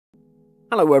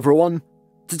Hello everyone!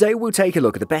 Today we'll take a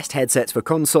look at the best headsets for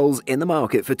consoles in the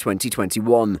market for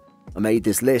 2021. I made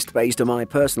this list based on my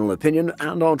personal opinion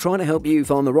and I'll try to help you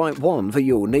find the right one for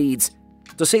your needs.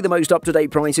 To see the most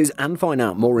up-to-date prices and find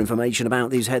out more information about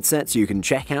these headsets, you can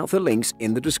check out the links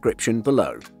in the description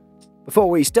below. Before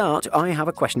we start, I have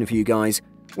a question for you guys.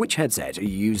 Which headset are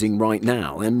you using right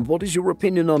now and what is your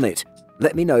opinion on it?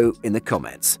 Let me know in the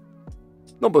comments.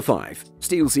 Number 5.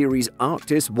 SteelSeries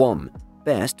Arctis One.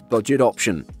 Best budget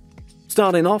option.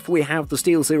 Starting off, we have the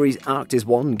SteelSeries Arctis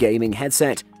One gaming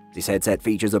headset. This headset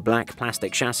features a black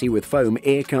plastic chassis with foam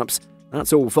ear cups.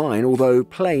 That's all fine, although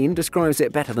plain describes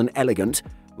it better than elegant.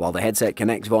 While the headset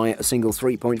connects via a single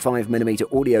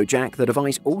 3.5mm audio jack, the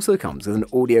device also comes with an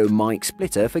audio mic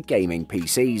splitter for gaming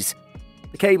PCs.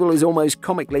 The cable is almost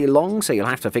comically long, so you'll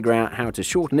have to figure out how to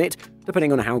shorten it,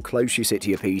 depending on how close you sit to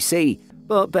your PC,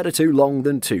 but better too long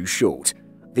than too short.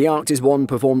 The Arctis One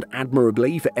performed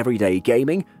admirably for everyday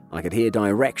gaming. I could hear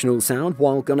directional sound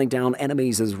while gunning down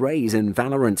enemies as rays in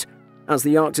Valorant. As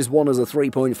the Arctis One is a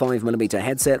 3.5mm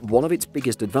headset, one of its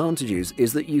biggest advantages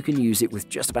is that you can use it with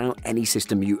just about any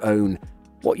system you own.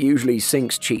 What usually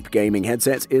sinks cheap gaming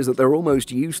headsets is that they're almost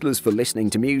useless for listening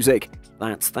to music.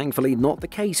 That's thankfully not the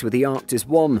case with the Arctis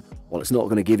One. While it's not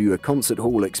going to give you a concert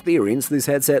hall experience, this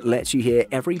headset lets you hear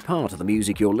every part of the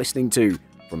music you're listening to.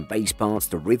 From bass parts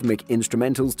to rhythmic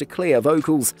instrumentals to clear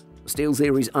vocals, the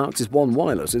SteelSeries Arctis One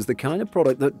Wireless is the kind of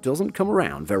product that doesn't come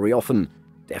around very often.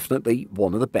 Definitely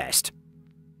one of the best.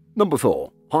 Number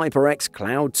 4. HyperX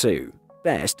Cloud 2.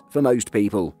 Best for most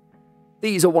people.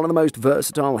 These are one of the most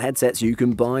versatile headsets you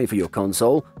can buy for your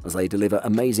console, as they deliver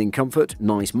amazing comfort,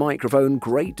 nice microphone,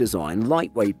 great design,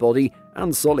 lightweight body,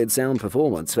 and solid sound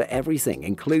performance for everything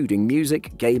including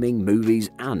music, gaming, movies,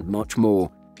 and much more.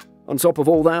 On top of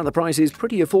all that, the price is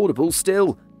pretty affordable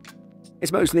still.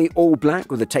 It's mostly all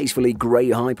black with the tastefully grey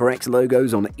HyperX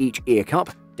logos on each ear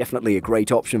cup. Definitely a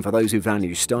great option for those who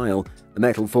value style. The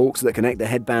metal forks that connect the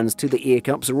headbands to the ear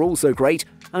cups are also great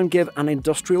and give an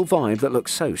industrial vibe that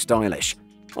looks so stylish.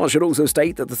 I should also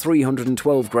state that the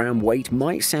 312-gram weight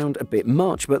might sound a bit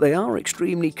much, but they are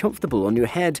extremely comfortable on your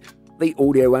head. The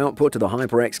audio output to the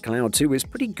HyperX Cloud 2 is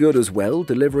pretty good as well,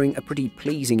 delivering a pretty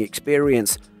pleasing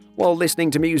experience. While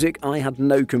listening to music, I had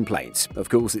no complaints. Of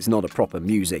course, it's not a proper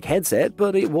music headset,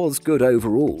 but it was good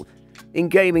overall. In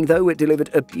gaming, though, it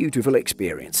delivered a beautiful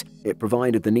experience. It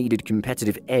provided the needed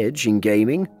competitive edge in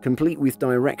gaming, complete with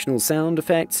directional sound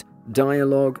effects,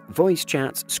 dialogue, voice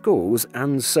chats, scores,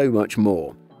 and so much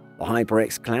more. The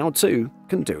HyperX Cloud 2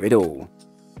 can do it all.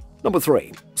 Number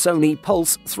 3. Sony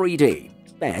Pulse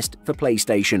 3D. Best for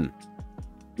PlayStation.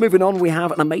 Moving on, we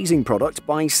have an amazing product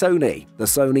by Sony, the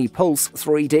Sony Pulse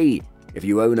 3D. If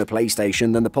you own a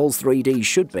PlayStation, then the Pulse 3D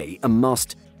should be a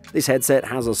must. This headset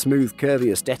has a smooth,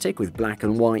 curvy aesthetic with black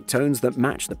and white tones that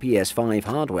match the PS5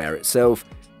 hardware itself.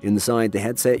 Inside the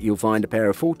headset, you'll find a pair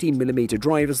of 40mm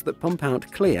drivers that pump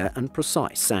out clear and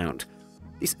precise sound.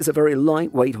 This is a very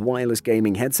lightweight wireless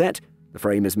gaming headset. The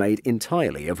frame is made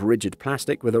entirely of rigid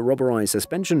plastic with a rubberized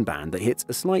suspension band that hits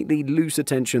a slightly looser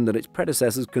tension than its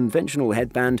predecessor's conventional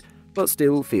headband, but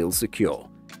still feels secure.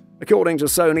 According to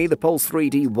Sony, the Pulse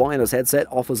 3D wireless headset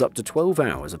offers up to 12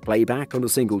 hours of playback on a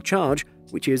single charge,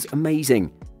 which is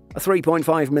amazing. A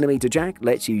 3.5mm jack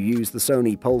lets you use the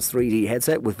Sony Pulse 3D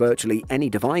headset with virtually any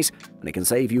device, and it can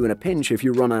save you in a pinch if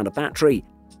you run out of battery.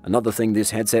 Another thing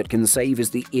this headset can save is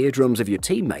the eardrums of your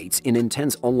teammates in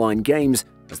intense online games,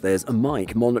 as there's a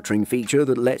mic monitoring feature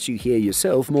that lets you hear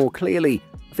yourself more clearly,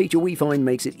 a feature we find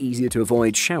makes it easier to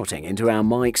avoid shouting into our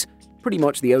mics. Pretty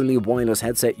much the only wireless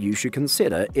headset you should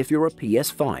consider if you're a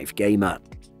PS5 gamer.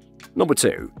 Number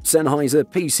 2. Sennheiser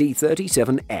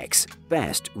PC37X.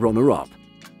 Best runner-up.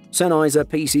 Sennheiser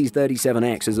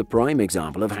PC37X is a prime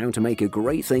example of how to make a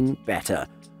great thing better.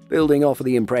 Building off of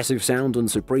the impressive sound and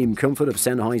supreme comfort of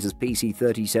Sennheiser's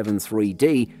PC37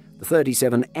 3D, the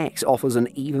 37X offers an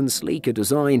even sleeker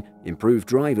design, improved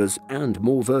drivers, and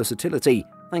more versatility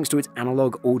thanks to its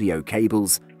analog audio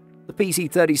cables. The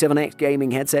PC37X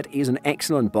gaming headset is an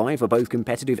excellent buy for both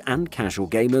competitive and casual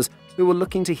gamers who are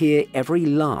looking to hear every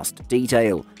last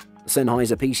detail. The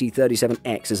Sennheiser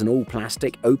PC37X is an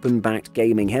all-plastic, open-backed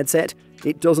gaming headset.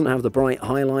 It doesn't have the bright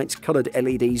highlights, coloured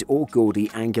LEDs or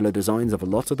gaudy angular designs of a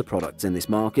lot of the products in this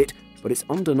market, but it's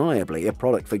undeniably a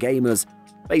product for gamers.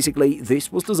 Basically,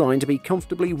 this was designed to be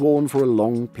comfortably worn for a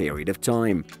long period of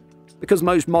time. Because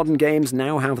most modern games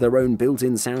now have their own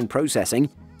built-in sound processing,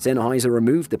 Sennheiser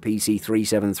removed the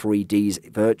PC37 3D's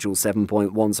virtual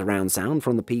 7.1 surround sound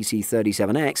from the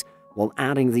PC37X while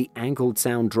adding the angled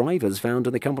sound drivers found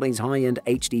in the company's high-end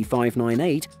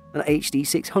HD598 and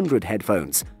HD600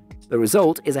 headphones. The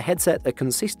result is a headset that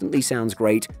consistently sounds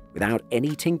great without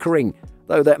any tinkering,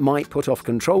 though that might put off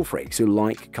control freaks who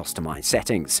like customized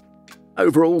settings.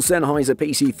 Overall, Sennheiser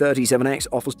PC37X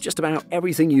offers just about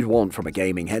everything you'd want from a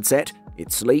gaming headset.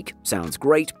 It's sleek, sounds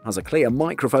great, has a clear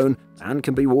microphone, and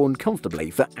can be worn comfortably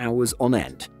for hours on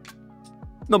end.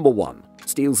 Number 1.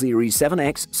 SteelSeries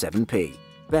 7X 7P.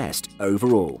 Best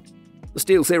overall. The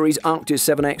SteelSeries Arctis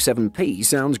 7X 7P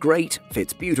sounds great,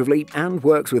 fits beautifully, and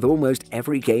works with almost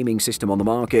every gaming system on the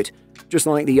market. Just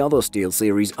like the other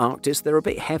SteelSeries Arctis, they're a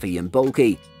bit heavy and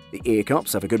bulky. The ear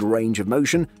cups have a good range of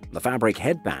motion, the fabric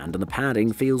headband and the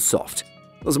padding feels soft.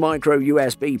 There's a micro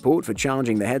USB port for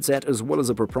charging the headset, as well as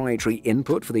a proprietary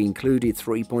input for the included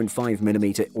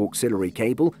 3.5mm auxiliary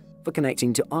cable for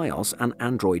connecting to iOS and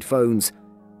Android phones.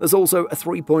 There's also a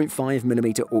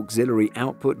 3.5mm auxiliary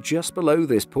output just below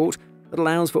this port that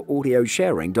allows for audio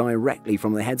sharing directly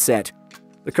from the headset.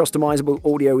 The customizable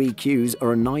audio EQs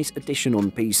are a nice addition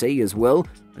on PC as well,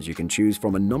 as you can choose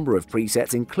from a number of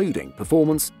presets including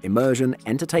performance, immersion,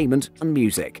 entertainment, and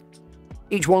music.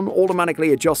 Each one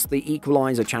automatically adjusts the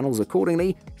equalizer channels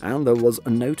accordingly, and there was a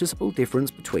noticeable difference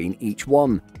between each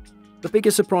one. The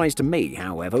biggest surprise to me,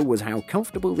 however, was how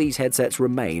comfortable these headsets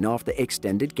remain after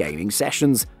extended gaming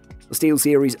sessions. The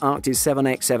SteelSeries Arctis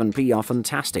 7X 7P are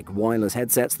fantastic wireless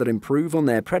headsets that improve on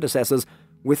their predecessors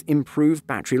with improved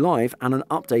battery life and an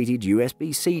updated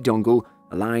USB-C dongle,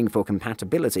 allowing for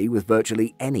compatibility with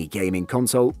virtually any gaming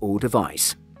console or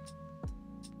device.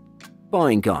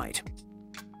 Buying guide.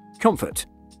 Comfort.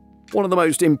 One of the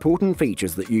most important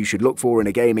features that you should look for in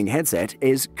a gaming headset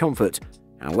is comfort.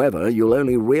 However, you'll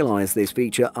only realize this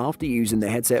feature after using the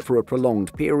headset for a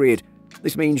prolonged period.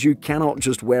 This means you cannot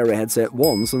just wear a headset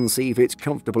once and see if it's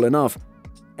comfortable enough.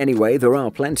 Anyway, there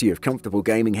are plenty of comfortable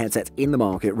gaming headsets in the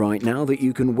market right now that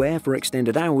you can wear for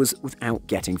extended hours without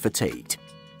getting fatigued.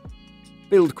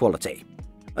 Build quality.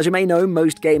 As you may know,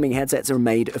 most gaming headsets are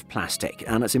made of plastic,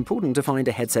 and it's important to find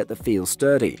a headset that feels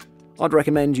sturdy. I'd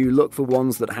recommend you look for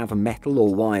ones that have a metal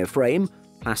or wire frame.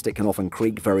 Plastic can often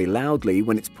creak very loudly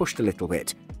when it's pushed a little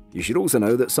bit. You should also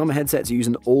know that some headsets use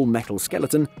an all-metal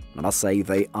skeleton, and I must say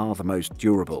they are the most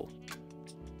durable.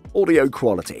 Audio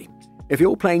quality. If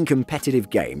you're playing competitive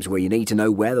games where you need to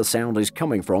know where the sound is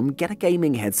coming from, get a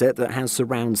gaming headset that has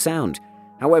surround sound.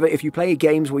 However, if you play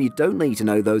games where you don't need to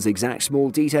know those exact small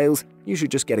details, you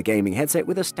should just get a gaming headset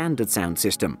with a standard sound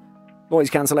system. Noise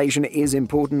cancellation is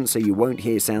important, so you won't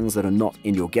hear sounds that are not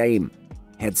in your game.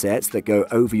 Headsets that go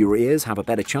over your ears have a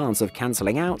better chance of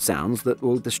cancelling out sounds that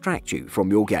will distract you from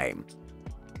your game.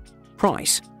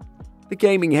 Price. The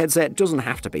gaming headset doesn't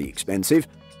have to be expensive.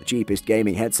 The cheapest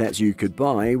gaming headsets you could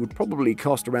buy would probably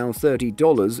cost around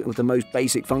 $30 with the most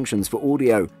basic functions for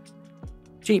audio.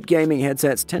 Cheap gaming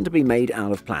headsets tend to be made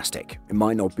out of plastic. It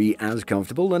might not be as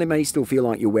comfortable and it may still feel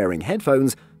like you're wearing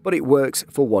headphones, but it works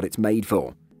for what it's made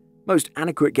for. Most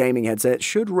adequate gaming headsets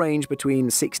should range between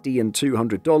 $60 and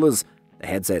 $200. The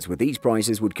headsets with these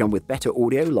prices would come with better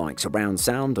audio like surround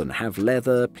sound and have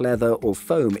leather, pleather or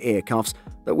foam ear cuffs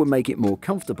that would make it more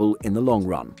comfortable in the long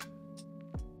run.